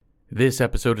This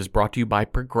episode is brought to you by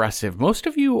Progressive. Most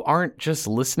of you aren't just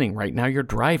listening right now, you're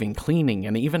driving, cleaning,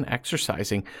 and even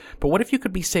exercising. But what if you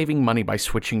could be saving money by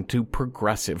switching to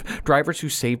Progressive? Drivers who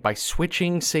save by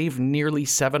switching save nearly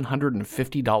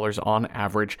 $750 on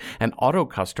average, and auto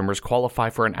customers qualify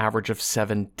for an average of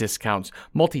 7 discounts.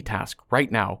 Multitask right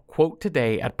now. Quote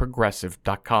today at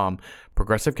Progressive.com.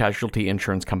 Progressive Casualty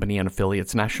Insurance Company and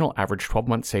affiliates. National average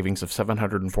 12-month savings of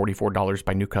 $744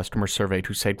 by new customers surveyed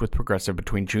who saved with Progressive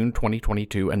between June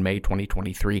 2022 and May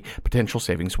 2023. Potential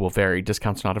savings will vary.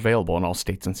 Discounts not available in all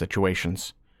states and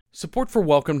situations. Support for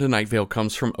Welcome to Night Vale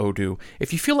comes from Odoo.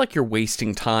 If you feel like you're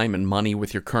wasting time and money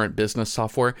with your current business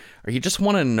software, or you just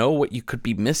want to know what you could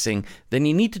be missing, then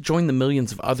you need to join the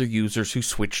millions of other users who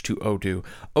switch to Odoo.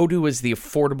 Odoo is the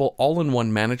affordable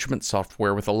all-in-one management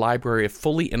software with a library of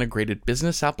fully integrated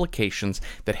business applications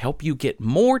that help you get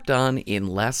more done in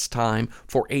less time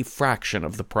for a fraction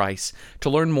of the price. To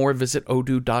learn more, visit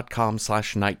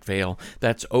odoo.com/nightvale.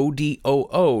 That's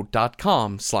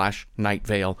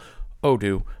odoo.com/nightvale.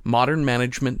 Odoo, modern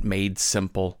management made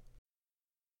simple.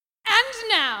 And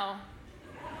now,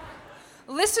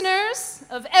 listeners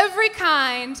of every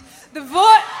kind, the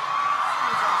voice...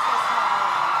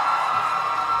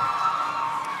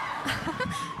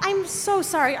 I'm so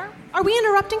sorry. Are we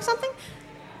interrupting something?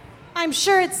 I'm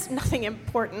sure it's nothing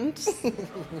important.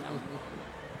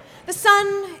 The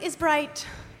sun is bright,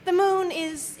 the moon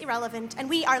is irrelevant, and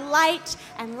we are light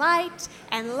and light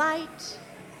and light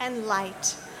and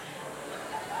light.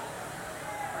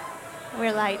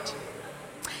 We're light.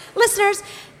 Listeners,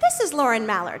 this is Lauren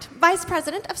Mallard, Vice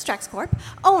President of Strex Corp,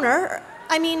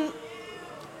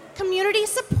 community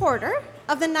supporter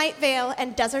of the Night Vale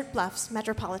and Desert Bluffs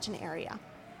metropolitan area.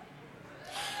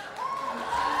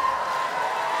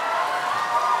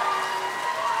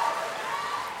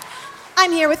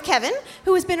 I'm here with Kevin,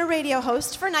 who has been a radio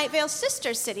host for Night Vale's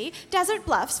sister city, Desert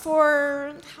Bluffs,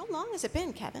 for... How long has it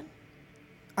been, Kevin?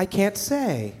 I can't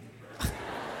say.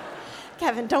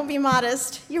 Kevin, don't be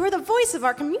modest. You are the voice of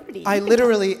our community. I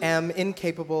literally am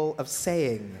incapable of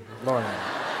saying, Lauren.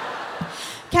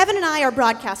 Kevin and I are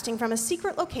broadcasting from a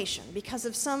secret location because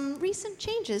of some recent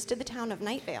changes to the town of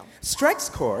Night Vale.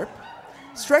 Strex Corp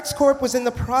was in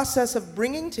the process of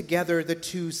bringing together the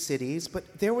two cities,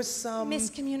 but there was some...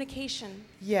 miscommunication.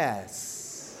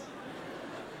 Yes.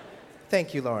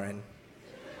 Thank you, Lauren.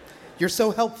 You're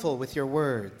so helpful with your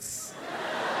words.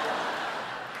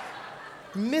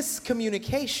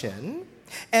 Miscommunication,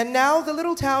 and now the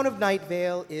little town of Night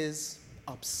Vale is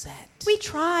upset. We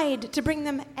tried to bring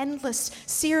them endless,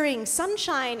 searing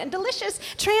sunshine and delicious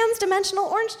trans-dimensional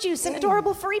orange juice and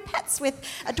adorable furry pets with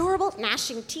adorable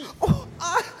gnashing teeth. Oh,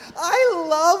 I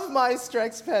love my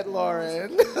Strex pet,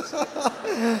 Lauren.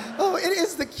 Oh, it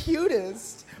is the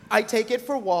cutest. I take it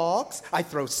for walks. I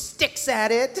throw sticks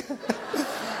at it.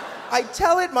 I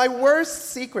tell it my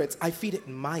worst secrets. I feed it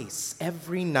mice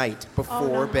every night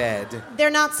before bed. They're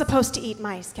not supposed to eat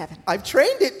mice, Kevin. I've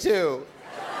trained it to.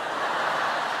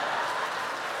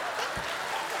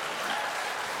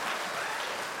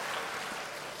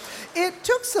 It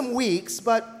took some weeks,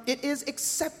 but it is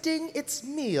accepting its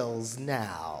meals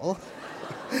now.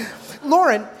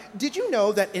 Lauren, did you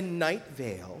know that in Night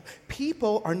Vale,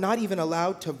 people are not even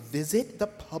allowed to visit the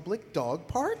public dog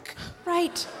park?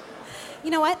 Right. You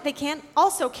know what? They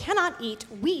cannot eat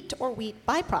wheat or wheat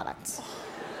byproducts.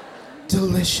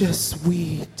 Delicious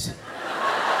wheat.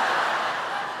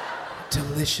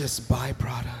 Delicious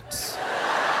byproducts.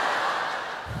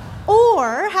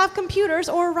 Or have computers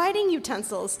or writing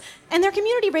utensils. And their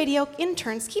community radio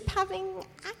interns keep having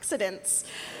accidents.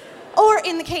 Or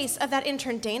in the case of that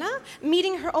intern Dana,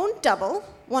 meeting her own double,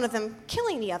 one of them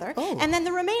killing the other, and then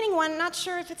the remaining one, not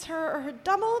sure if it's her or her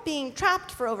double, being trapped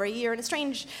for over a year in a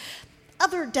strange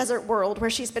other desert world where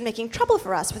she's been making trouble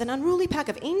for us with an unruly pack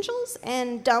of angels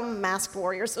and dumb masked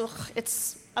warriors. Ugh,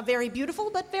 it's a very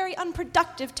beautiful but very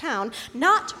unproductive town,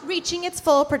 not reaching its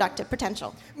full productive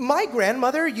potential. My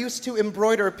grandmother used to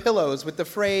embroider pillows with the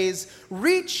phrase,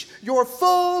 "Reach your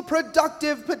full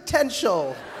productive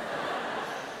potential."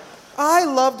 I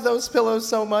loved those pillows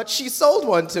so much, she sold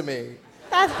one to me.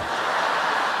 That's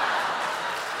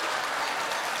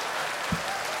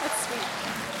sweet.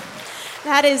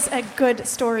 That is a good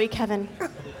story, Kevin.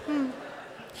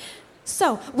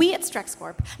 So, we at Strex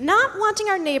Corp, not wanting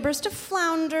our neighbors to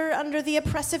flounder under the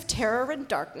oppressive terror and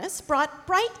darkness, brought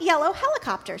bright yellow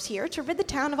helicopters here to rid the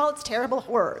town of all its terrible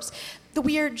horrors. The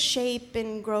weird shape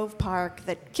in Grove Park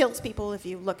that kills people if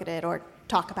you look at it or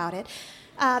talk about it.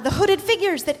 The hooded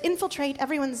figures that infiltrate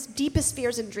everyone's deepest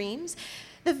fears and dreams.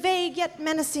 The vague yet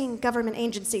menacing government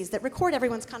agencies that record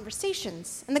everyone's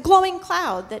conversations. And the glowing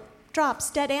cloud that drops,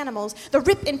 dead animals, the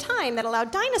rip in time that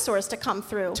allowed dinosaurs to come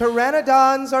through.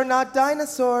 Pteranodons are not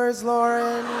dinosaurs,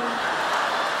 Lauren.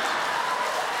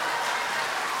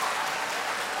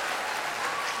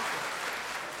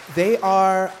 They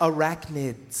are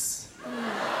arachnids.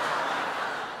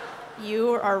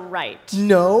 You are right.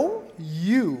 No,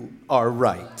 you are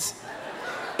right.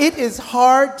 It is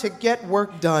hard to get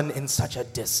work done in such a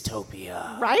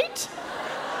dystopia. Right?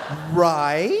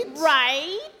 Right?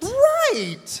 Right?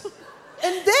 Right!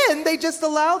 And then they just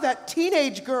allow that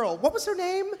teenage girl, what was her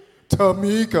name?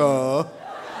 Tamika.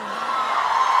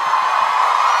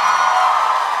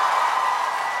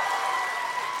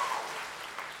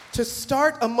 To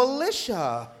start a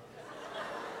militia.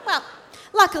 Well,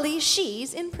 luckily,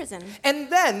 she's in prison. And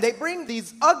then they bring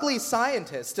these ugly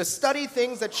scientists to study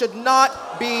things that should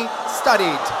not be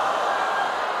studied.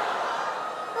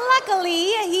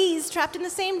 Luckily, he's trapped in the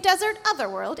same desert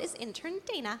otherworld as intern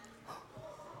Dana.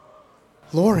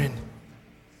 Lauren,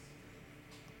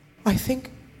 I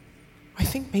think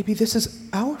maybe this is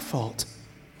our fault.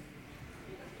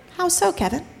 How so,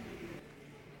 Kevin?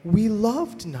 We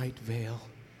loved Night Vale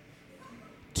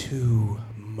too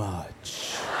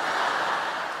much.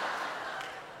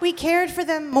 We cared for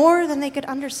them more than they could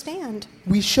understand.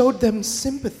 We showed them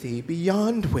sympathy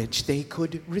beyond which they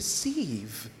could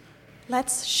receive.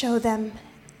 Let's show them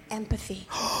empathy.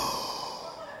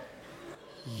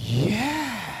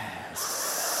 Yes.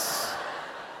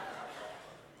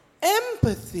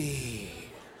 Empathy.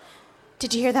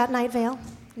 Did you hear that, Night Vale?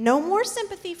 No more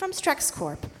sympathy from Strex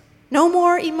Corp. No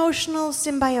more emotional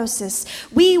symbiosis.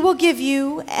 We will give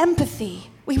you empathy.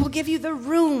 We will give you the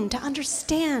room to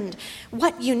understand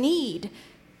what you need.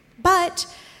 But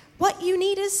what you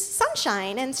need is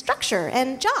sunshine and structure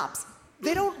and jobs.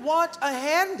 They don't want a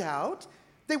handout.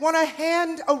 They want a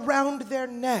hand around their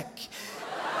neck.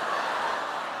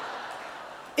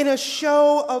 In a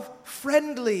show of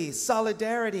friendly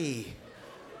solidarity.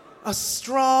 A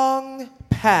strong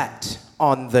pat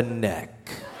on the neck.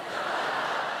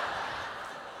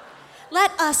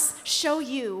 Let us show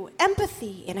you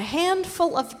empathy in a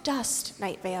handful of dust,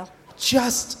 Night Vale.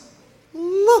 Just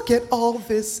look at all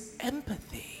this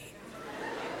empathy.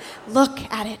 Look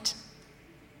at it.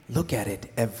 Look at it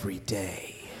every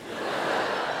day.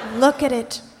 Look at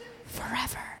it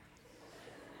forever.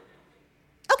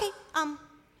 Okay,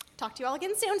 talk to you all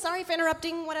again soon. Sorry for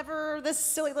interrupting whatever this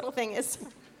silly little thing is.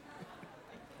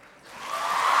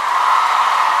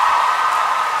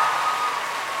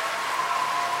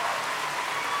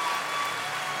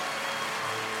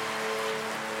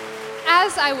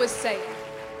 As I was saying,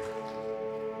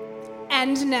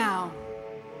 and now,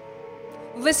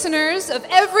 listeners of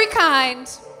every kind,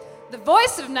 the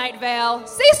voice of Night Vale,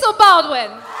 Cecil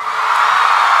Baldwin.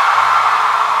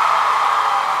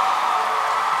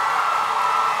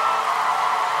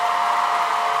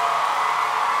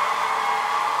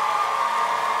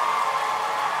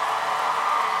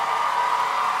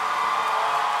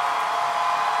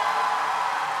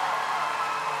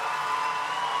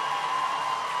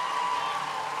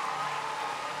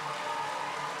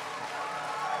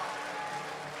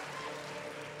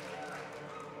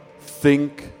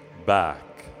 Think back.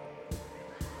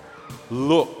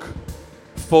 Look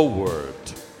forward.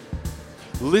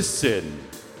 Listen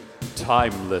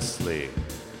timelessly.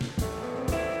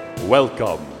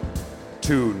 Welcome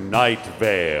to Night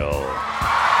Vale.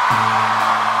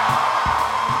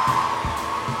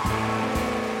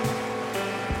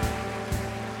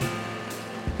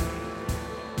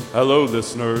 Hello,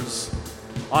 listeners.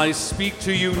 I speak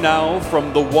to you now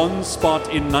from the one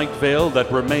spot in Night Vale that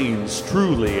remains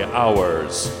truly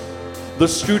ours. The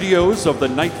studios of the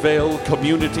Night Vale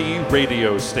Community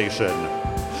Radio Station.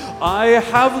 I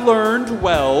have learned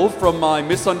well from my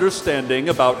misunderstanding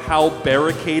about how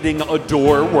barricading a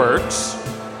door works.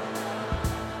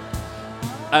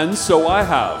 And so I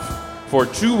have, for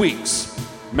 2 weeks,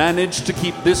 managed to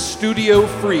keep this studio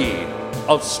free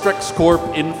of Strex Corp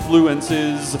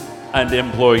influences and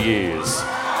employees.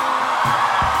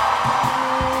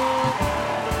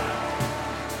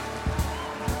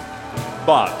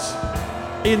 But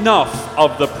enough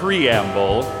of the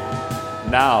preamble.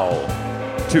 Now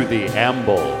to the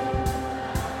amble.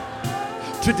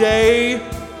 Today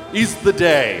is the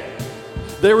day.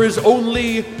 There is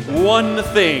only one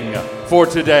thing for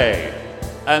today,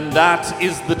 and that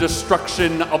is the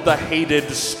destruction of the hated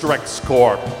Strex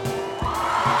Corp.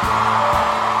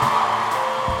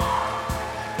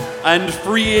 And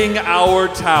freeing our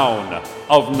town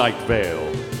of Night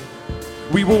Vale.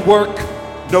 We will work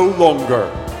no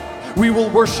longer. We will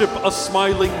worship a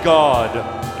smiling God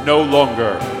no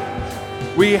longer.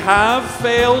 We have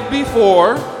failed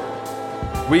before.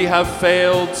 We have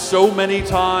failed so many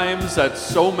times at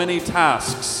so many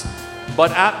tasks,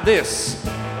 but at this,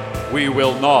 we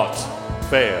will not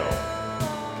fail.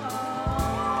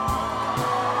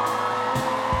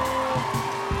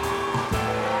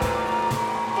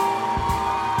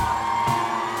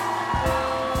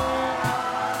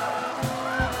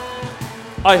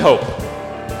 I hope.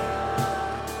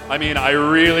 I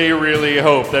really, really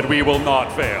hope that we will not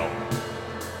fail.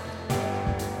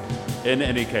 In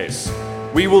any case,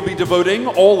 we will be devoting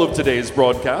all of today's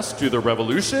broadcast to the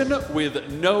revolution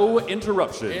with no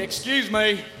interruption. Excuse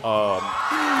me.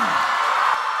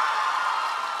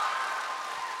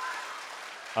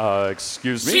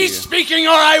 Excuse me? Cease speaking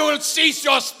or I will cease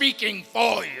your speaking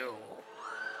for you.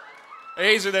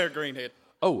 Easy there, Greenhead.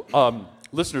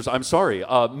 Listeners, I'm sorry.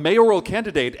 Mayoral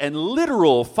candidate and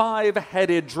literal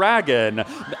five-headed dragon.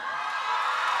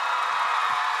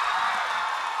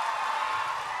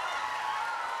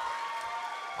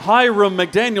 Hiram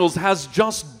McDaniels has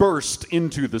just burst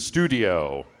into the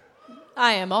studio.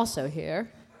 I am also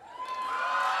here.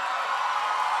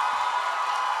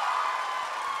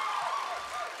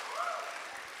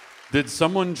 Did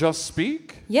someone just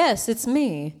speak? Yes, it's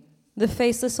me, the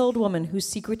faceless old woman who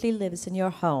secretly lives in your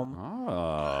home.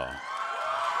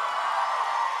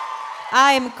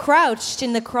 I am crouched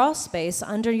in the crawl space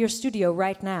under your studio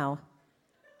right now.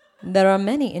 There are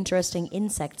many interesting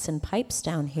insects and pipes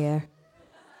down here.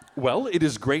 Well, it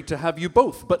is great to have you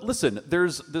both, but listen,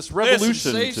 there's this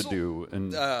revolution to do.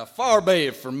 And far be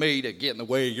it for me to get in the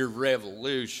way of your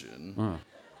revolution.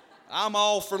 I'm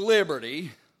all for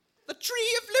liberty. The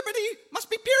tree of liberty must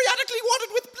be periodically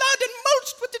watered with blood and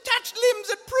mulched with detached limbs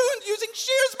and pruned using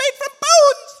shears made from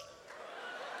bones.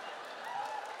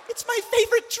 It's my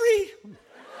favorite tree.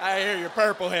 I hear you,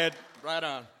 Purplehead. Right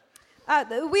on.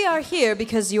 We are here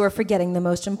because you are forgetting the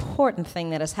most important thing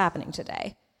that is happening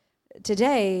today.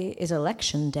 Today is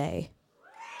election day.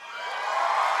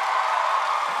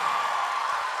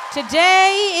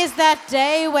 Today is that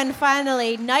day when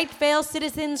finally Night Vale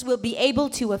citizens will be able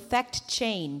to affect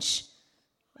change.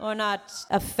 Or not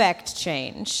affect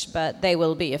change, but they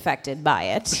will be affected by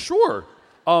it. Sure.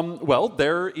 Well,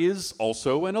 there is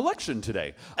also an election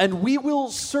today, and we will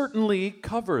certainly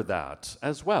cover that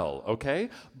as well, okay?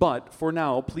 But for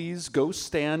now, please go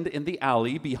stand in the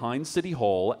alley behind City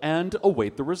Hall and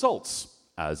await the results,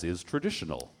 as is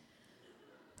traditional.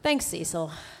 Thanks,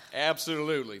 Cecil.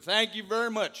 Absolutely. Thank you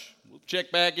very much. We'll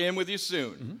check back in with you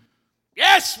soon. Mm-hmm.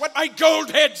 Yes, what my gold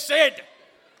head said.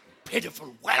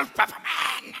 Pitiful whelp of a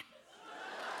man.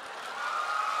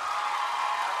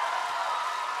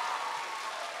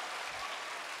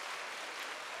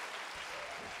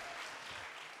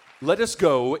 Let us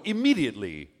go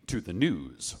immediately to the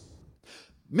news.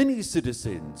 Many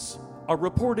citizens are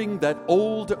reporting that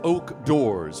old oak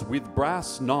doors with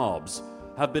brass knobs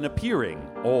have been appearing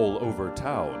all over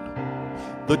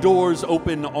town. The doors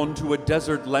open onto a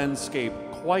desert landscape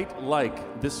quite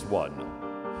like this one.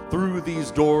 Through these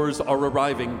doors are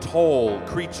arriving tall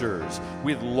creatures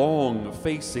with long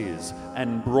faces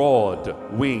and broad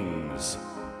wings.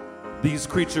 These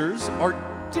creatures are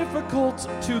difficult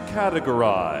to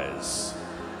categorize.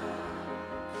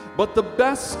 But the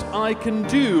best I can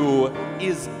do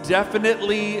is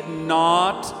definitely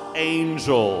not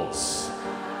angels.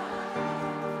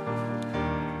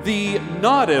 The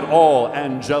not at all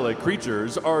angelic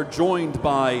creatures are joined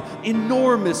by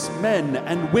enormous men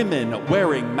and women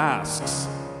wearing masks.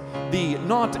 The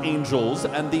not angels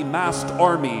and the masked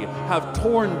army have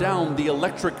torn down the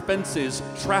electric fences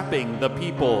trapping the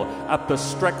people at the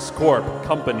StrexCorp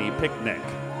company picnic.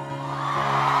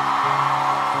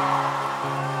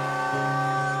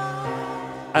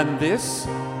 And this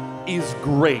is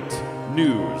great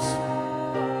news.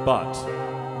 But,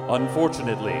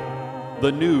 unfortunately,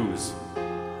 the news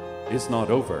is not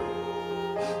over.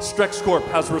 StrexCorp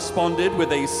has responded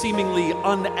with a seemingly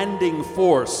unending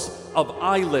force of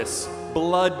eyeless,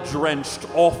 blood-drenched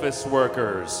office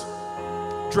workers,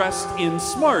 dressed in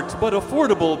smart but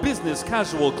affordable business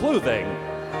casual clothing,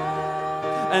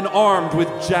 and armed with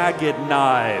jagged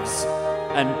knives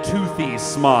and toothy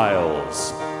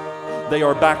smiles. They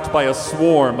are backed by a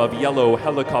swarm of yellow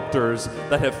helicopters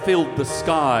that have filled the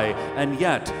sky and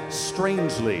yet,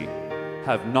 strangely,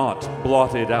 have not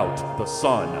blotted out the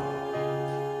sun.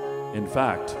 In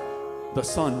fact, the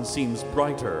sun seems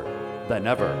brighter than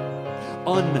ever.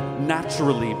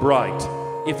 Unnaturally bright,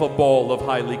 if a ball of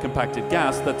highly compacted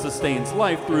gas that sustains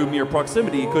life through mere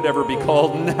proximity could ever be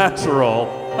called natural.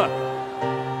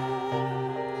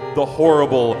 The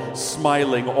horrible,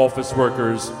 smiling office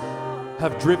workers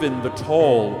have driven the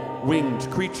tall, winged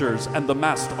creatures and the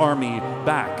masked army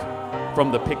back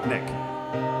from the picnic.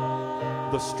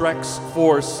 The Strex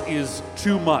force is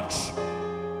too much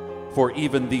for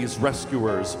even these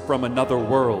rescuers from another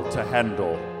world to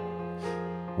handle.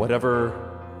 Whatever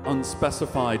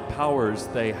unspecified powers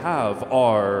they have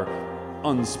are,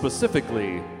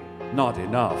 unspecifically, not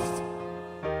enough.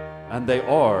 And they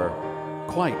are,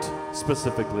 quite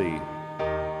specifically,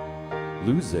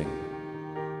 losing.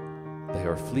 They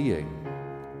are fleeing.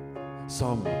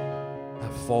 Some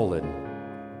have fallen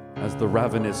as the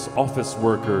ravenous office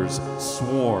workers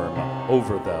swarm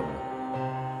over them.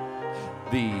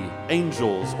 The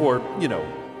angels, or,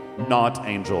 not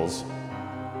angels,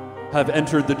 have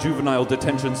entered the juvenile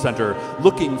detention center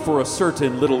looking for a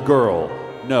certain little girl.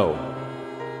 No.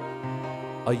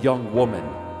 A young woman.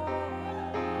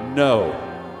 No.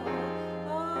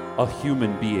 A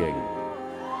human being.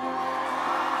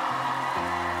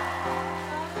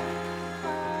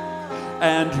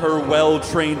 And her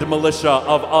well-trained militia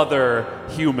of other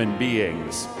human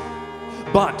beings.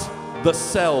 But the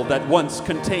cell that once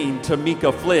contained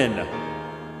Tamika Flynn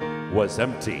was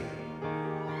empty.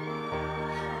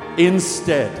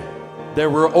 Instead, there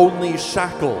were only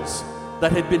shackles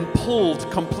that had been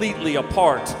pulled completely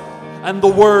apart, and the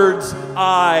words,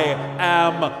 "I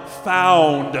am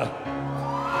found."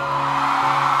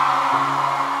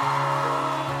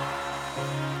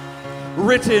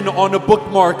 Written on a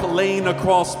bookmark laying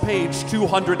across page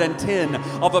 210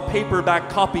 of a paperback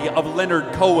copy of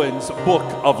Leonard Cohen's Book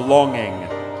of Longing.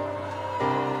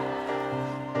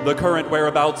 The current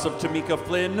whereabouts of Tamika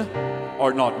Flynn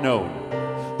are not known.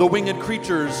 The winged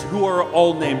creatures, who are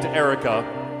all named Erica,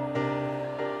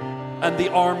 and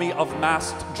the army of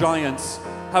masked giants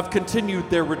have continued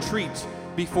their retreat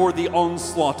before the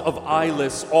onslaught of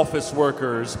eyeless office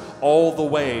workers all the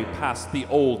way past the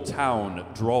Old Town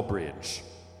drawbridge.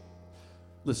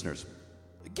 Listeners,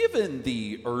 given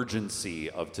the urgency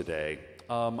of today,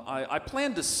 I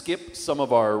plan to skip some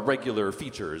of our regular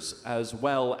features as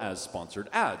well as sponsored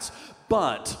ads.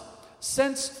 But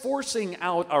since forcing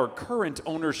out our current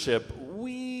ownership,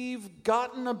 we've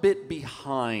gotten a bit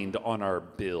behind on our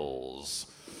bills.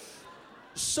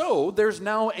 So there's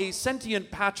now a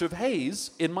sentient patch of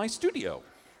haze in my studio.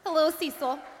 Hello,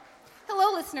 Cecil.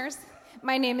 Hello, listeners.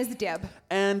 My name is Deb.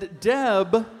 And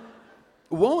Deb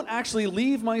won't actually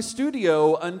leave my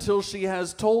studio until she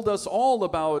has told us all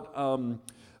about,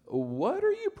 what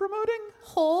are you promoting?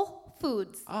 Whole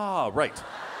Foods. Ah, right.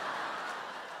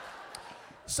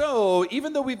 So,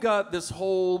 even though we've got this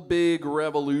whole big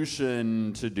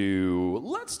revolution to do,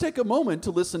 let's take a moment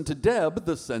to listen to Deb,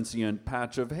 the sentient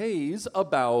patch of haze,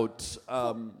 about,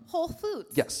 Whole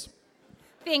Foods. Yes.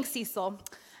 Thanks, Cecil.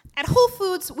 At Whole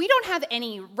Foods, we don't have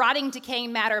any rotting,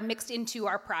 decaying matter mixed into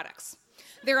our products.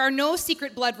 There are no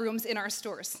secret blood rooms in our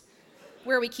stores,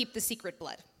 where we keep the secret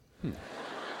blood.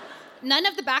 None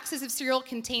of the boxes of cereal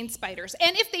contain spiders,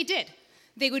 and if they did,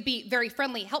 they would be very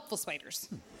friendly, helpful spiders.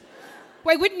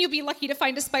 Why wouldn't you be lucky to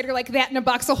find a spider like that in a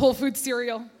box of Whole Foods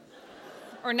cereal?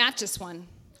 Or not just one,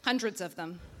 hundreds of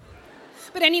them.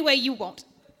 But anyway, you won't.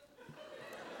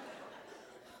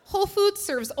 Whole Foods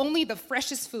serves only the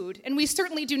freshest food, and we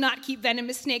certainly do not keep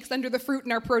venomous snakes under the fruit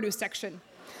in our produce section.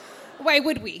 Why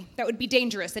would we? That would be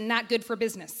dangerous and not good for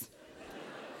business.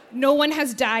 No one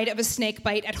has died of a snake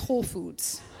bite at Whole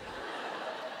Foods.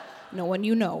 No one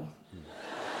you know.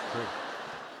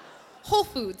 Whole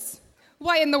Foods.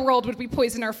 Why in the world would we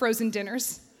poison our frozen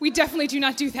dinners? We definitely do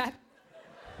not do that.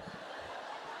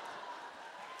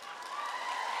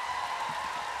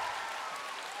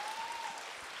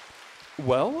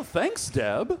 Well, thanks,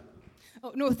 Deb.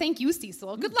 Oh, no, thank you,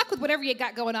 Cecil. Good luck with whatever you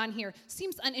got going on here.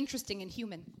 Seems uninteresting and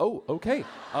human. Oh, okay.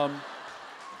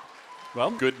 Well,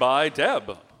 goodbye,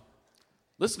 Deb.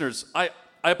 Listeners, I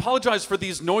apologize for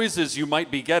these noises you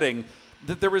might be getting.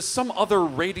 That there is some other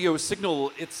radio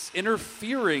signal. It's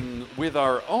interfering with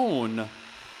our own.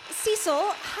 Cecil,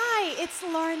 hi, it's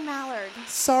Lauren Mallard.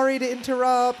 Sorry to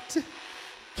interrupt.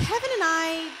 Kevin and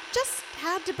I just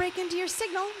had to break into your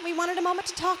signal. We wanted a moment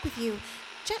to talk with you.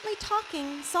 Gently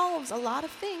talking solves a lot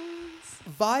of things.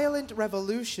 Violent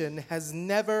revolution has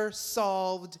never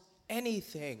solved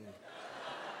anything.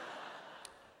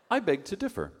 I beg to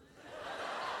differ.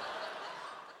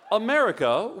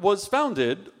 America was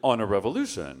founded on a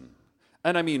revolution.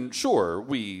 And I mean, sure,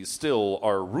 we still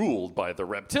are ruled by the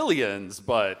reptilians,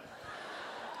 but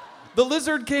the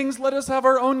Lizard Kings let us have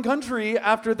our own country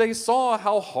after they saw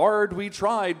how hard we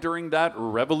tried during that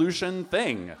revolution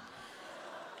thing.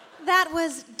 That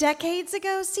was decades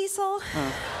ago, Cecil.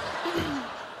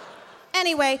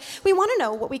 Anyway, we want to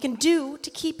know what we can do to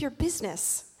keep your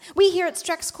business. We here at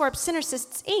Strex Corp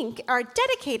Synercists, Inc. are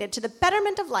dedicated to the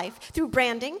betterment of life through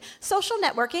branding, social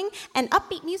networking, and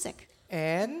upbeat music.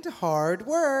 And hard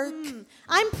work.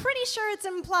 I'm pretty sure it's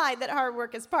implied that hard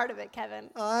work is part of it, Kevin.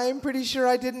 I'm pretty sure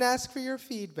I didn't ask for your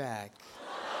feedback.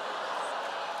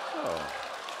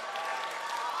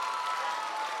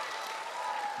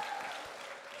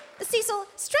 Cecil,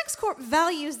 Strex Corp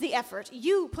values the effort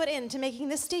you put into making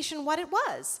this station what it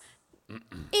was.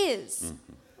 Is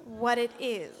what it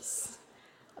is.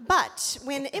 But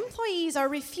when employees are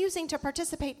refusing to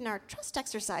participate in our trust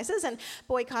exercises and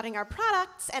boycotting our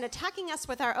products and attacking us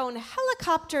with our own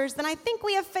helicopters, then I think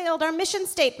we have failed our mission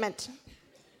statement.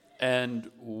 And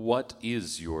what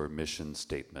is your mission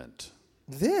statement?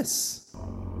 This.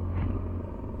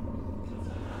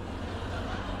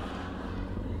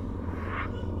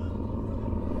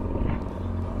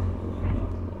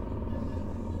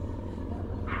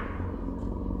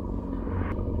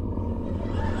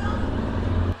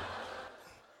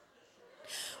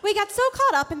 We got so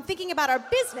caught up in thinking about our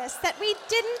business that we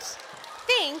didn't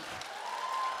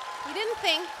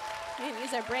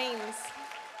use our brains.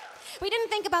 We didn't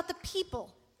think about the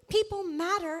people. People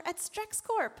matter at Strex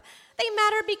Corp. They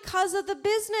matter because of the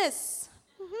business.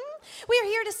 We are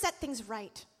here to set things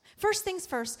right. First things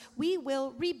first, we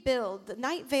will rebuild the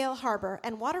Night Vale Harbor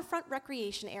and waterfront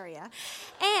recreation area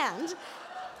and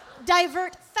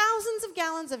divert thousands of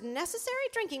gallons of necessary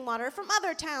drinking water from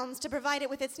other towns to provide it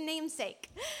with its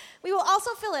namesake. We will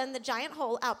also fill in the giant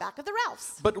hole out back of the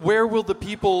Ralphs. But where will the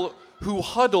people who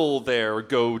huddle there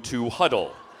go to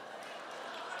huddle?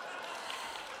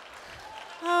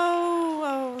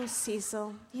 Oh,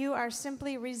 Cecil, you are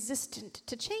simply resistant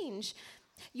to change.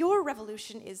 Your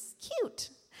revolution is cute.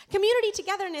 Community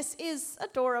togetherness is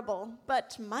adorable,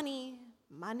 but money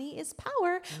is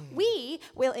power. We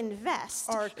will invest.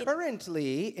 Are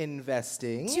currently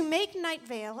investing. To make Night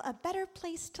Vale a better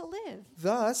place to live.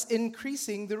 Thus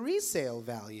increasing the resale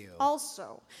value.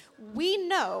 Also, we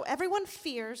know everyone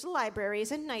fears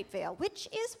libraries in Night Vale, which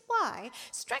is why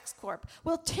Strex Corp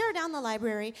will tear down the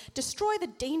library, destroy the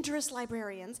dangerous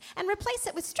librarians, and replace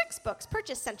it with Strex Books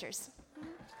purchase centers.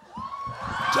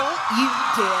 Don't you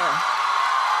dare.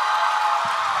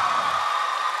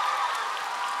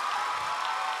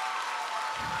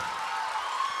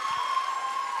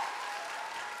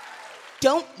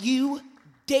 Don't you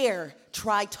dare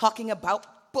try talking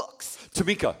about books.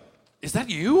 Tamika, is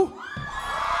that you?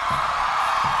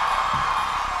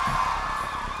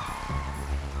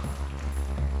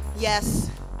 Yes.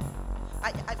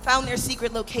 I found their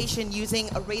secret location using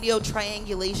a radio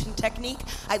triangulation technique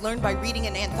I learned by reading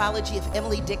an anthology of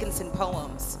Emily Dickinson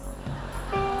poems.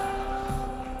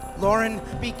 Lauren,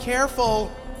 be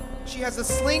careful. She has a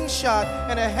slingshot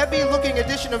and a heavy-looking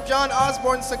edition of John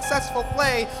Osborne's successful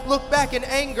play, Look Back in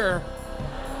Anger.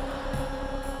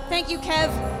 Thank you, Kev,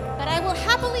 but I will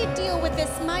happily deal with this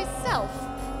myself.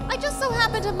 I just so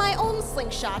happen to have my own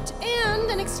slingshot and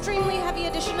an extremely heavy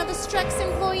edition of the Strex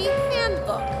Employee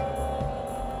Handbook.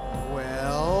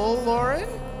 Well, Lauren,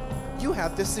 you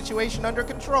have this situation under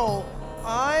control.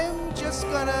 I'm just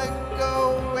gonna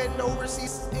go and oversee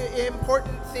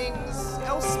important things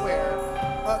elsewhere.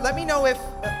 Let me know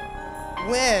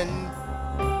when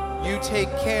you take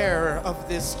care of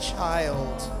this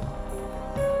child.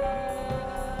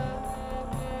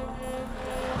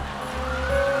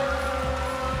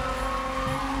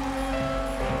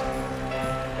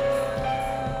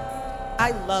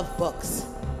 I love books.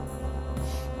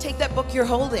 Take that book you're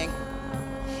holding.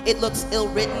 It looks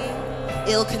ill-written,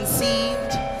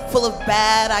 ill-conceived, full of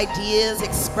bad ideas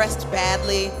expressed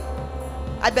badly.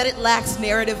 I bet it lacks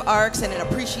narrative arcs and an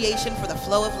appreciation for the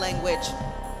flow of language.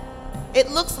 It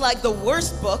looks like the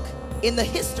worst book in the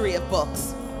history of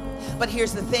books. But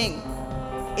here's the thing,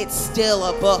 it's still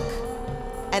a book,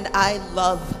 and I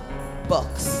love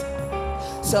books.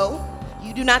 So,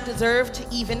 you do not deserve to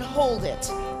even hold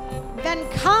it. Then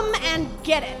come and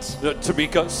get it.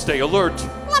 Tamika, stay alert.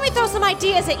 Let me throw some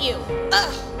ideas at you.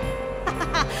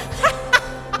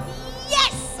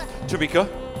 Yes!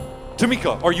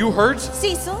 Tamika, are you hurt?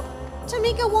 Cecil,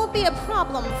 Tamika won't be a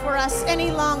problem for us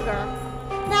any longer.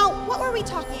 Now, what were we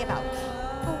talking about?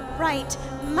 Oh, right,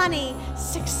 money,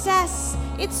 success.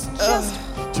 It's just...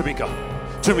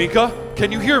 Tamika,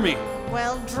 can you hear me?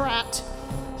 Well, drat.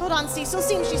 Hold on, Cecil.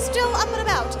 Seems she's still up and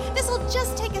about. This'll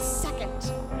just take a second.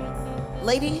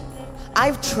 Lady,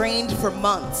 I've trained for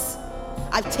months.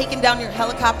 I've taken down your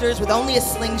helicopters with only a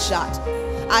slingshot.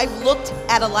 I've looked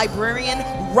at a librarian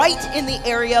right in the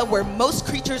area where most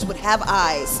creatures would have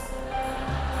eyes.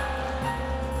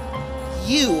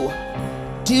 You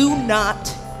do not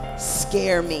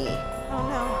scare me. Oh,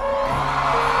 no.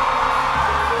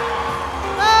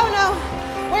 Oh, no.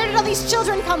 Where did all these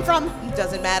children come from?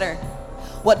 Doesn't matter.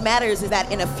 What matters is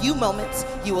that in a few moments,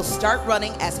 you will start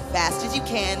running as fast as you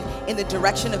can in the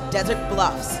direction of Desert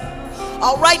Bluffs.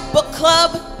 All right, book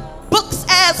club, books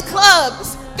as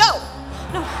clubs, go!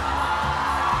 No.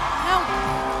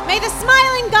 May the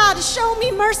smiling God show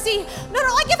me mercy. No,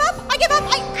 I give up.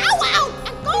 Ow,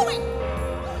 I'm going.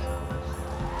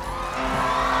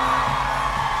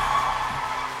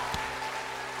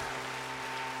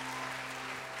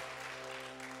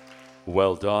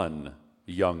 Well done,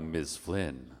 young Ms.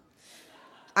 Flynn.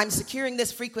 I'm securing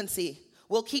this frequency.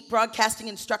 We'll keep broadcasting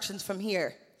instructions from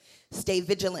here. Stay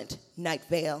vigilant, Night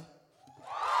Vale.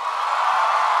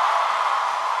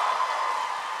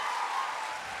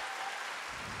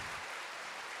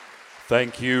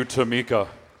 Thank you, Tamika.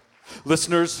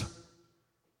 Listeners,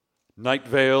 Night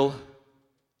Vale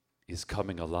is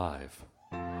coming alive.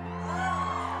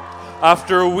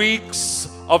 After weeks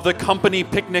of the company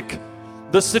picnic,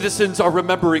 the citizens are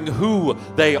remembering who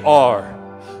they are.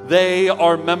 They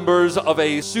are members of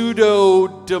a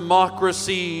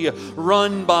pseudo-democracy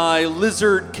run by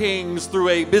lizard kings through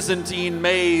a Byzantine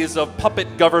maze of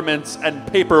puppet governments and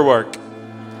paperwork.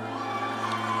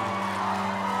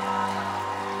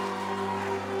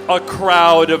 A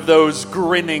crowd of those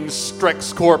grinning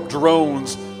StrexCorp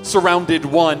drones surrounded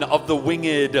one of the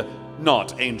winged,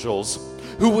 not angels,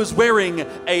 who was wearing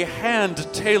a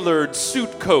hand-tailored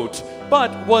suit coat,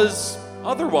 but was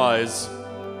otherwise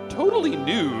totally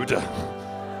nude.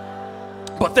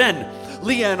 But then,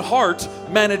 Leanne Hart,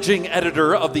 managing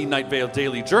editor of the Night Vale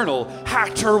Daily Journal,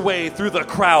 hacked her way through the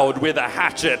crowd with a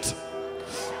hatchet.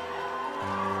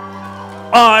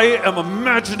 I am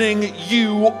imagining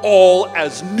you all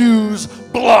as news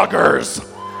bloggers.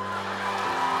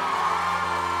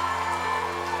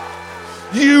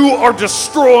 You are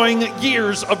destroying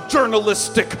years of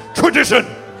journalistic tradition.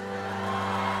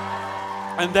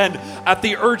 And then, at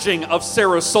the urging of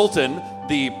Sarah Sultan,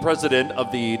 the president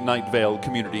of the Night Vale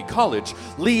Community College,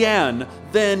 Leanne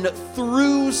then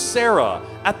threw Sarah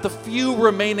at the few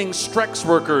remaining Strex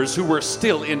workers who were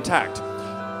still intact.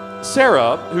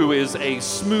 Sarah, who is a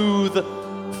smooth,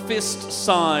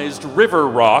 fist-sized river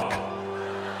rock,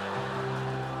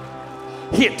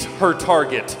 hit her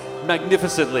target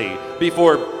magnificently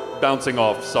before bouncing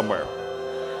off somewhere.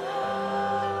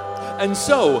 And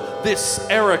so, this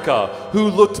Erica, who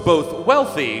looked both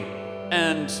wealthy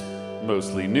and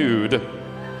mostly nude,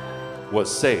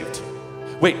 was saved.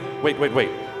 Wait.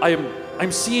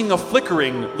 I'm seeing a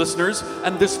flickering, listeners,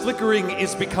 and this flickering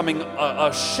is becoming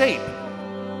a shape.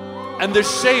 And the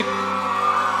shape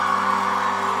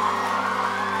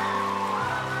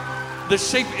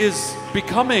is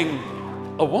becoming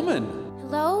a woman.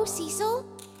 Hello, Cecil?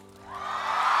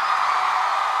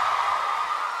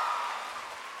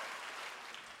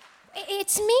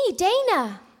 It's me,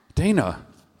 Dana. Dana,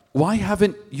 why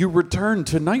haven't you returned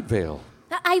to Night Vale?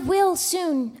 I will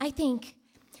soon, I think.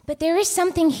 But there is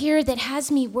something here that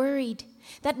has me worried.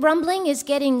 That rumbling is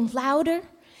getting louder,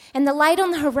 and the light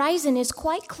on the horizon is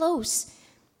quite close.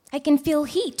 I can feel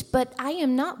heat, but I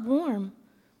am not warm.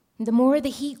 The more the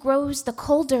heat grows, the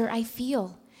colder I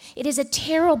feel. It is a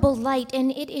terrible light, and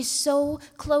it is so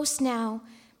close now.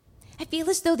 I feel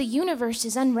as though the universe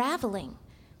is unraveling.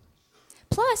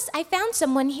 Plus, I found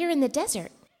someone here in the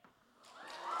desert.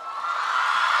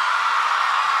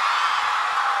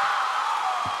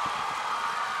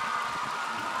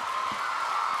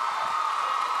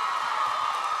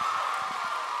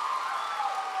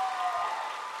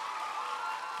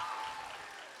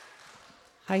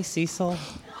 Hi, Cecil.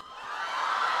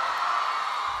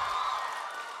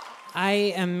 I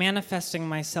am manifesting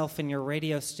myself in your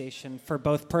radio station for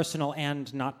both personal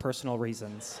and not personal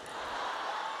reasons.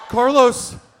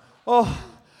 Carlos! Oh,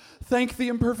 thank the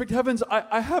imperfect heavens.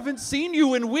 I haven't seen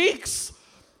you in weeks.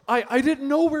 I didn't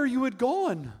know where you had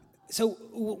gone. So,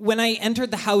 when I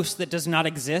entered the house that does not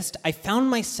exist, I found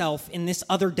myself in this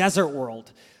other desert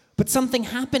world. But something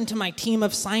happened to my team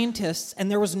of scientists, and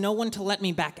there was no one to let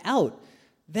me back out.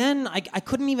 Then I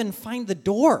couldn't even find the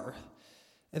door.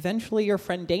 Eventually, your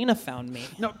friend Dana found me.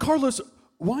 Now, Carlos,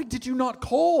 why did you not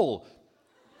call?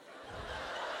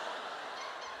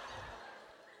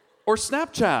 Or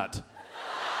Snapchat?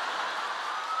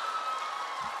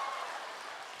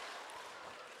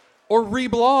 Or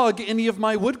reblog any of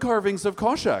my wood carvings of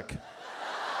Koshak?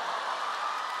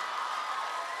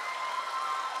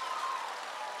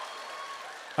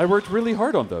 I worked really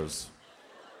hard on those.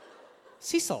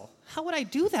 Cecil, how would I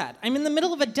do that? I'm in the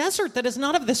middle of a desert that is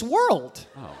not of this world.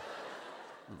 Oh.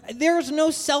 There's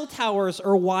no cell towers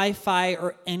or Wi-Fi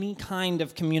or any kind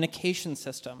of communication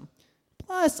system.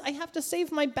 Plus, I have to save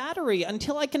my battery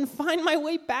until I can find my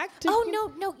way back to...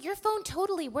 Oh, no, your phone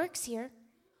totally works here.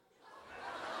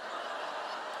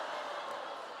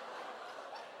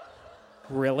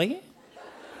 Really?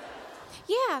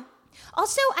 Yeah.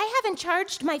 Also, I haven't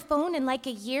charged my phone in like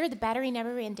a year. The battery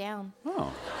never ran down.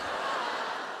 Oh.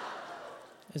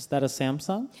 Is that a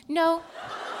Samsung? No.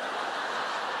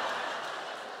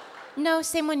 No,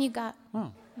 same one you got.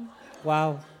 Oh.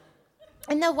 Wow.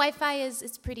 And the Wi-Fi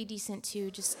is pretty decent too.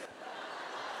 Just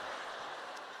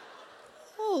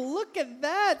Oh, look at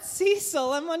that.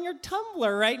 Cecil, I'm on your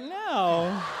Tumblr right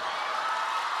now.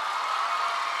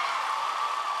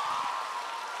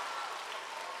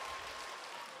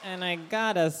 And I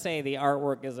gotta say, the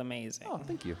artwork is amazing. Oh,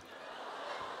 thank you.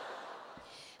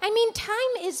 I mean, time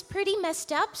is pretty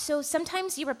messed up, so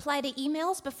sometimes you reply to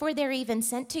emails before they're even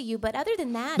sent to you, but other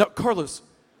than that... Now, Carlos,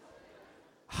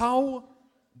 how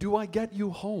do I get you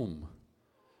home?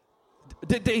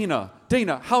 Dana,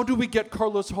 how do we get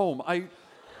Carlos home? I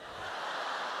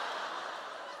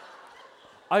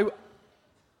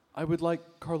would like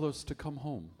Carlos to come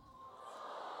home.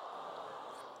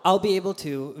 I'll be able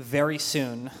to very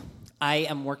soon. I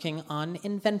am working on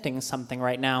inventing something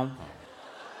right now.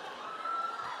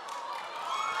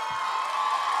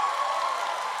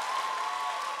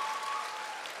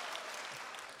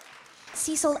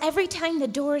 Cecil, every time the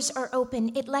doors are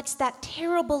open, it lets that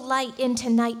terrible light into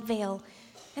Night Vale.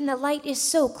 And the light is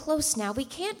so close now, we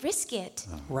can't risk it.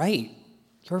 Right.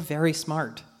 You're very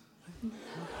smart.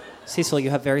 Cecil, you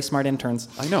have very smart interns.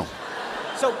 I know.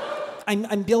 So,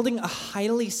 I'm building a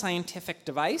highly scientific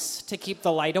device to keep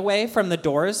the light away from the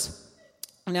doors.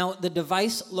 Now, the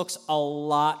device looks a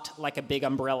lot like a big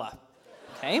umbrella,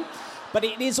 okay? But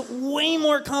it is way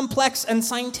more complex and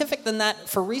scientific than that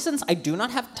for reasons I do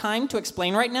not have time to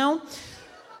explain right now.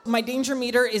 My danger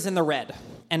meter is in the red,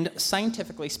 and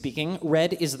scientifically speaking,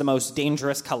 red is the most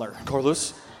dangerous color.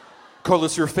 Carlos,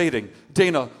 you're fading.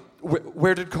 Dana,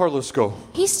 where did Carlos go?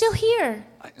 He's still here.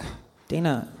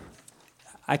 Dana,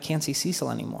 I can't see Cecil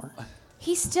anymore.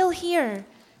 He's still here.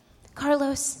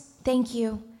 Carlos, thank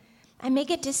you. I may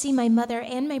get to see my mother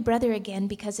and my brother again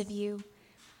because of you.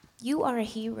 You are a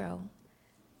hero.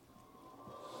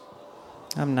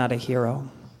 I'm not a hero.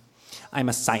 I'm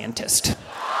a scientist.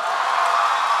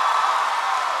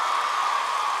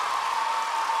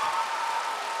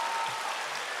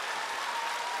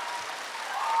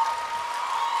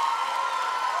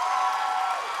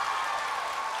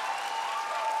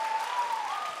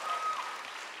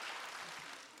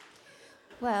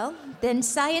 Well, then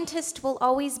scientist will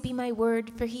always be my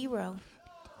word for hero.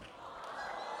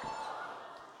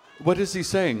 What is he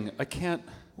saying? I can't...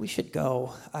 We should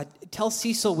go. Tell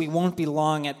Cecil we won't be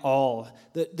long at all.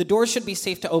 The doors should be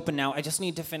safe to open now. I just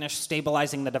need to finish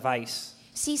stabilizing the device.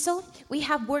 Cecil, we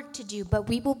have work to do, but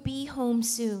we will be home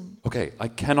soon. Okay, I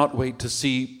cannot wait to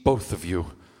see both of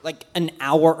you. Like an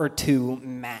hour or two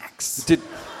max.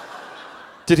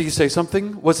 Did he say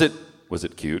something? Was it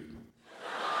cute?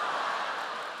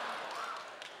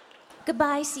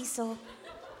 Goodbye, Cecil.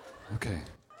 Okay.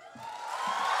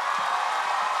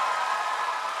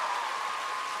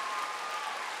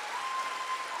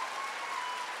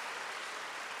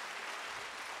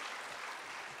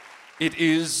 It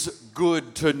is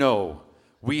good to know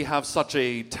we have such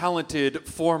a talented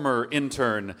former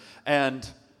intern and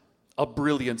a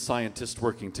brilliant scientist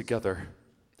working together.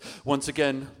 Once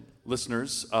again,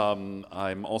 listeners,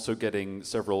 I'm also getting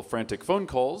several frantic phone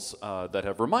calls that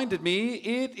have reminded me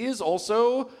it is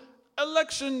also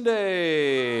Election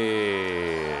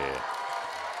Day.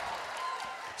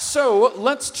 So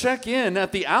let's check in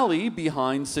at the alley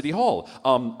behind City Hall.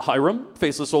 Hiram,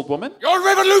 faceless old woman. Your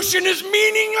revolution is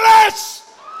meaningless!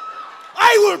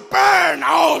 I will burn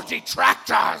all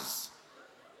detractors!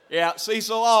 Yeah,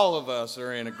 Cecil, all of us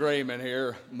are in agreement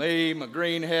here. Me, my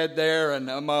green head there, and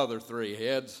them other three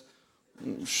heads.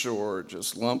 Sure,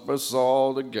 just lump us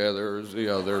all together as the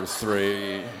other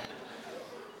three.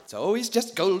 It's always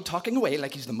just Gold talking away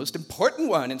like he's the most important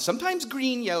one, and sometimes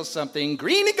Green yells something,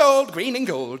 green and gold, green and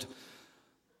gold.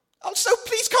 Also,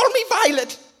 please call me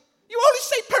Violet. You always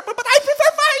say purple, but I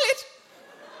prefer violet.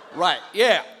 Right,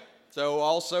 yeah. So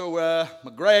also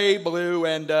my gray, blue,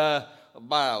 and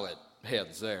violet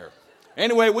heads there.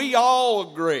 Anyway, we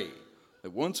all agree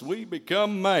that once we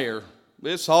become mayor,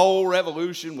 this whole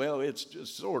revolution, well, it's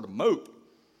just sort of moot.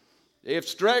 If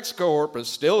Strex Corp is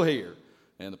still here,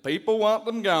 and the people want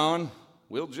them gone,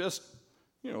 we'll just,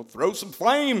 throw some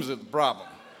flames at the problem.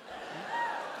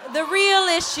 The real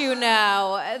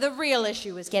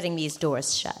issue is getting these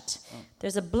doors shut.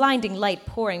 There's a blinding light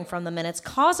pouring from them, and it's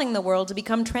causing the world to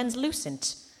become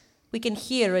translucent. We can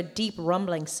hear a deep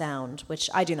rumbling sound, which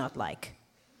I do not like.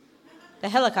 The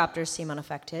helicopters seem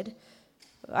unaffected.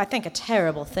 I think a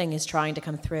terrible thing is trying to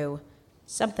come through.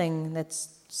 Something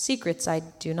that's secrets I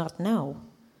do not know.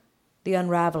 The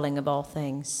unraveling of all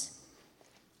things.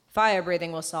 Fire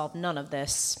breathing will solve none of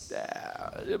this.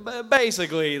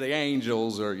 Basically, the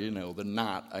angels are, the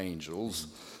not angels.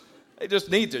 They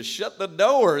just need to shut the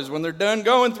doors when they're done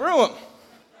going through them.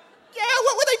 Yeah,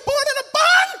 what, were they born in a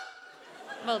barn?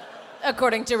 Well,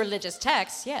 according to religious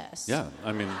texts, yes. Yeah,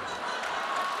 I mean...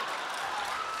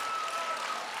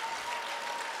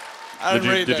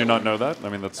 Did you not know that? I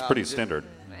mean, that's pretty standard.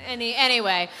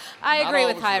 Anyway, I agree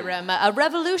with Hiram. A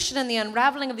revolution and the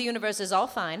unraveling of the universe is all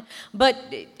fine, but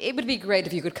it would be great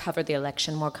if you could cover the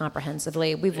election more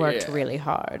comprehensively. We've worked really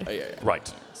hard.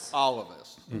 Right. All of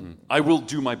us. Mm-hmm. I will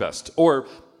do my best. Or,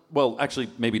 well, actually,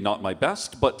 maybe not my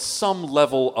best, but some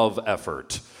level of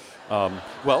effort.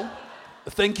 Well,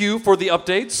 thank you for the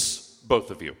updates,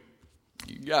 both of you.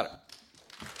 You got it.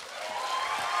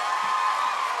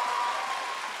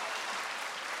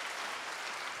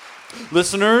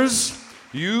 Listeners,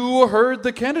 you heard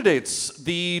the candidates.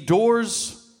 The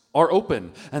doors are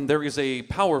open, and there is a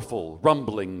powerful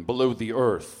rumbling below the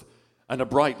earth, and a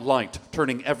bright light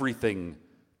turning everything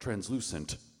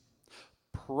translucent.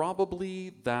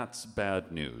 Probably that's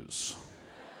bad news.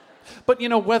 But,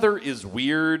 weather is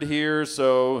weird here,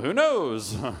 so who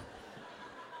knows?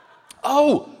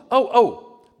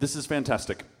 Oh, this is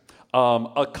fantastic.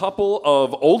 A couple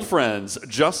of old friends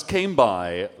just came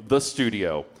by the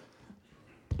studio.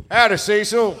 Howdy,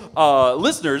 Cecil.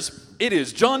 Listeners, it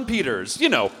is John Peters,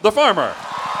 the farmer.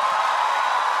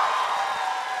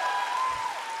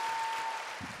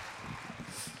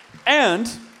 And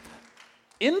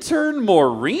intern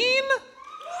Maureen?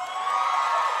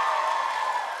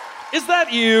 Is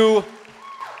that you?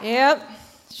 Yep,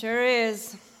 sure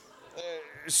is.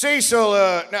 Cecil,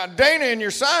 now Dana and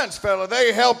your science fella,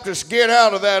 they helped us get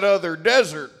out of that other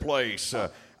desert place.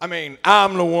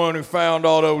 I'm the one who found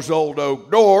all those old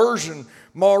oak doors, and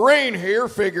Maureen here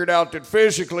figured out that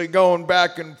physically going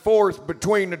back and forth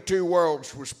between the two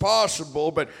worlds was possible,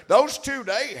 but those two,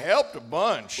 they helped a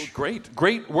bunch.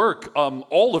 Great work,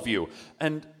 all of you.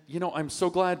 And, I'm so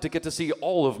glad to get to see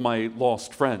all of my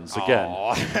lost friends again.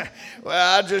 Well,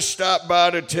 I just stopped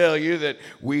by to tell you that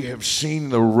we have seen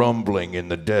the rumbling in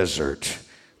the desert.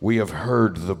 We have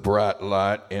heard the bright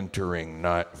light entering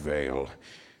Night Vale.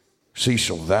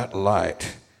 Cecil, that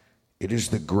light, it is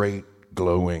the great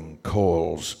glowing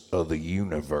coils of the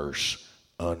universe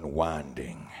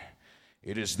unwinding.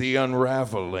 It is the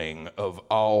unraveling of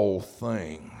all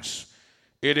things.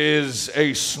 It is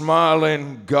a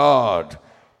smiling God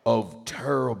of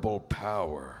terrible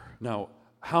power. Now,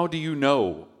 how do you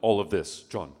know all of this,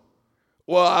 John?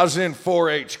 Well, I was in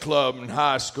 4-H club in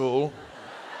high school.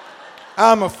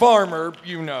 I'm a farmer,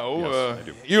 Yes, I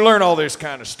do. You learn all this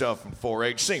kind of stuff in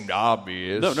 4-H. Seemed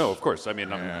obvious. No, of course. I mean,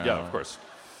 yeah, of course.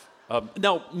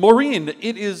 Now, Maureen,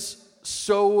 it is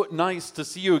so nice to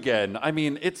see you again. I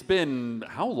mean, it's been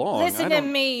how long? Listen to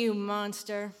me, you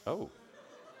monster. Oh.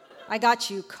 I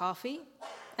got you coffee,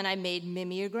 and I made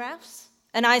mimeographs,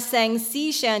 and I sang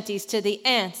sea shanties to the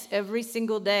ants every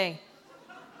single day.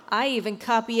 I even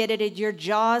copy edited your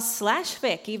Jaws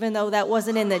 /fic, even though that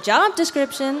wasn't in the job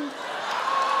description.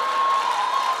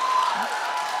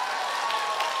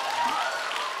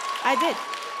 I did.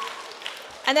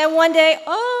 And then one day,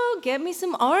 get me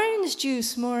some orange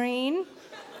juice, Maureen.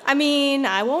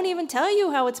 I won't even tell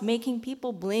you how it's making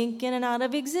people blink in and out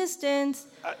of existence.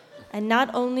 And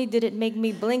not only did it make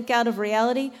me blink out of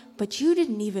reality, but you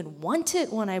didn't even want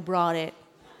it when I brought it.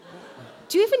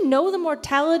 Do you even know the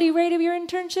mortality rate of your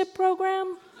internship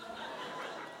program?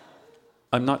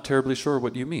 I'm not terribly sure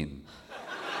what you mean.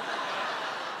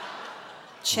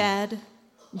 Chad,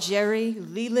 Jerry,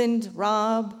 Leland,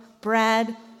 Rob,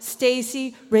 Brad,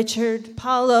 Stacy, Richard,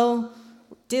 Paulo,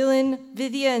 Dylan,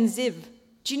 Vidya, and Ziv.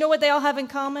 Do you know what they all have in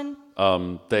common?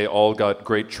 They all got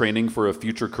great training for a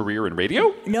future career in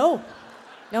radio? No,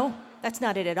 that's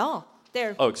not it at all.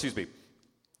 They're... Oh, excuse me.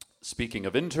 Speaking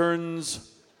of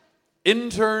interns,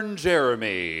 intern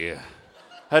Jeremy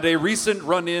had a recent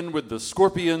run-in with the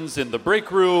Scorpions in the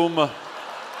break room.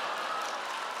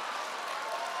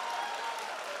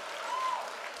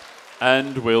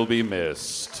 And will be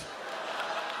missed.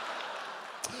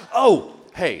 Oh,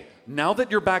 hey, now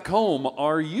that you're back home,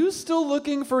 are you still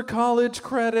looking for college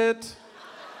credit?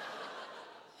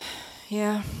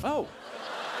 Yeah. Oh.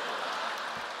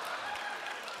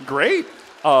 Great.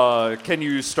 Can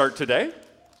you start today?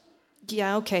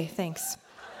 Yeah, okay, thanks.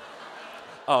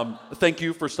 Thank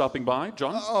you for stopping by,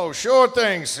 John. Oh, sure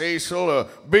thing, Cecil.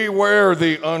 Beware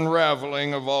the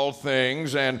unraveling of all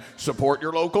things and support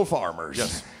your local farmers.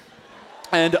 Yes.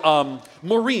 And,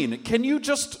 Maureen, can you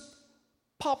just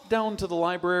pop down to the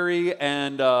library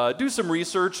and do some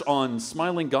research on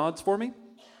smiling gods for me?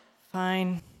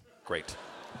 Fine. Great. Sure,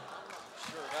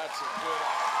 that's a good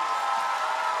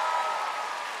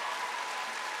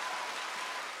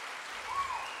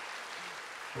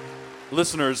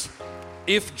Listeners,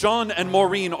 if John and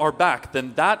Maureen are back,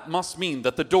 then that must mean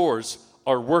that the doors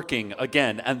are working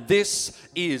again. And this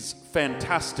is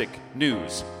fantastic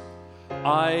news.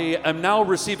 I am now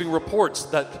receiving reports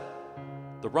that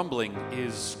the rumbling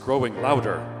is growing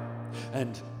louder.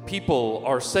 And people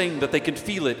are saying that they can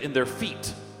feel it in their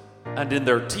feet and in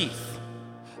their teeth.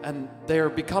 And they're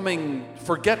becoming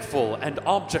forgetful, and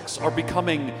objects are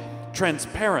becoming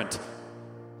transparent.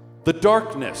 The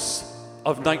darkness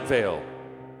of Night Vale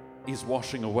is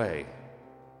washing away.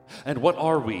 And what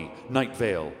are we, Night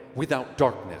Vale, without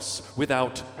darkness,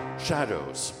 without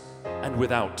shadows, and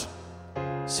without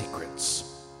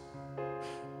secrets?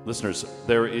 Listeners,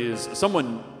 there is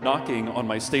someone knocking on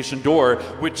my station door,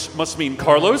 which must mean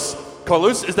Carlos.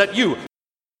 Carlos, is that you?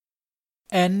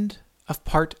 End of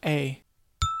Part A.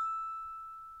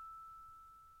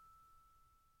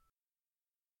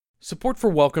 Support for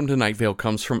Welcome to Night Vale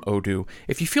comes from Odoo.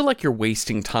 If you feel like you're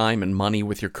wasting time and money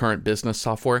with your current business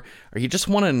software, or you just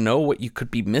want to know what you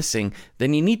could be missing,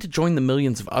 then you need to join the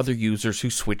millions of other users who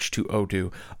switch to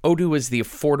Odoo. Odoo is the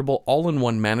affordable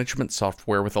all-in-one management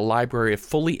software with a library of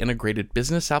fully integrated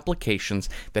business applications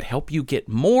that help you get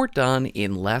more done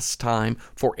in less time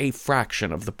for a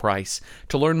fraction of the price.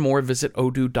 To learn more, visit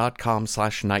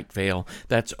odoo.com/nightvale.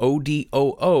 That's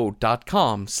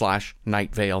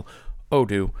odoo.com/nightvale.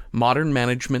 Odoo, modern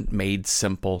management made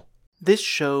simple. This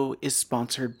show is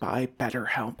sponsored by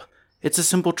BetterHelp. It's a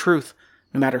simple truth.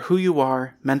 No matter who you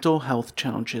are, mental health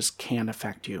challenges can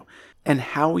affect you, and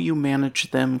how you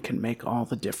manage them can make all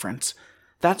the difference.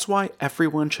 That's why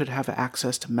everyone should have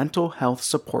access to mental health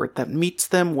support that meets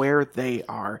them where they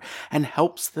are and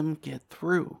helps them get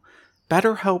through.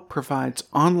 BetterHelp provides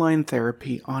online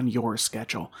therapy on your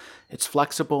schedule. It's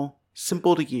flexible,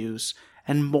 simple to use,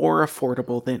 and more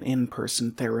affordable than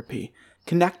in-person therapy.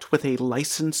 Connect with a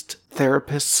licensed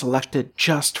therapist selected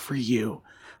just for you.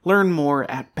 Learn more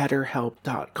at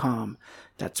betterhelp.com.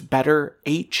 That's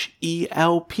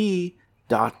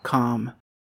betterhelp.com.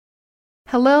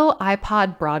 Hello,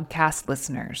 iPod broadcast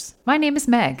listeners. My name is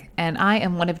Meg, and I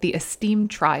am one of the esteemed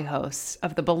tri-hosts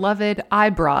of the beloved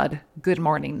iBroad Good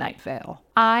Morning Night Vale.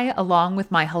 I, along with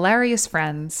my hilarious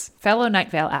friends, fellow Night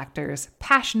Vale actors,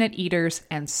 passionate eaters,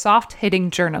 and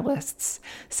soft-hitting journalists,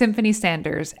 Symphony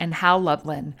Sanders and Hal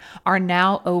Lublin, are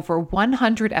now over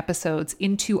 100 episodes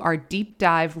into our deep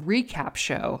dive recap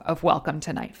show of Welcome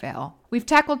to Night Vale. We've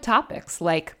tackled topics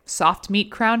like soft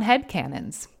meat crown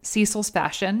headcanons, Cecil's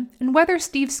fashion, and whether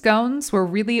Steve's scones were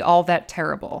really all that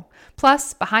terrible,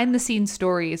 plus behind-the-scenes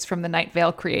stories from the Night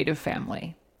Vale creative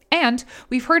family. And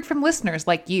we've heard from listeners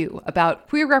like you about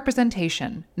queer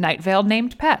representation, Night Vale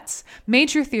named pets,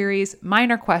 major theories,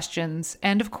 minor questions,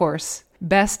 and of course,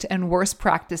 best and worst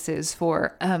practices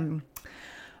for,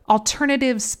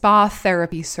 alternative spa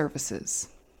therapy services.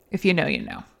 If you know, you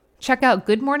know. Check out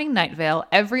Good Morning Night Vale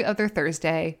every other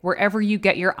Thursday, wherever you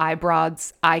get your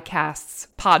iBroads, iCasts,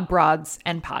 Podbroads,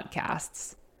 and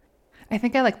podcasts. I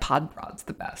think I like Podbroads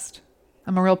the best.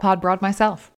 I'm a real Podbroad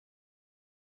myself.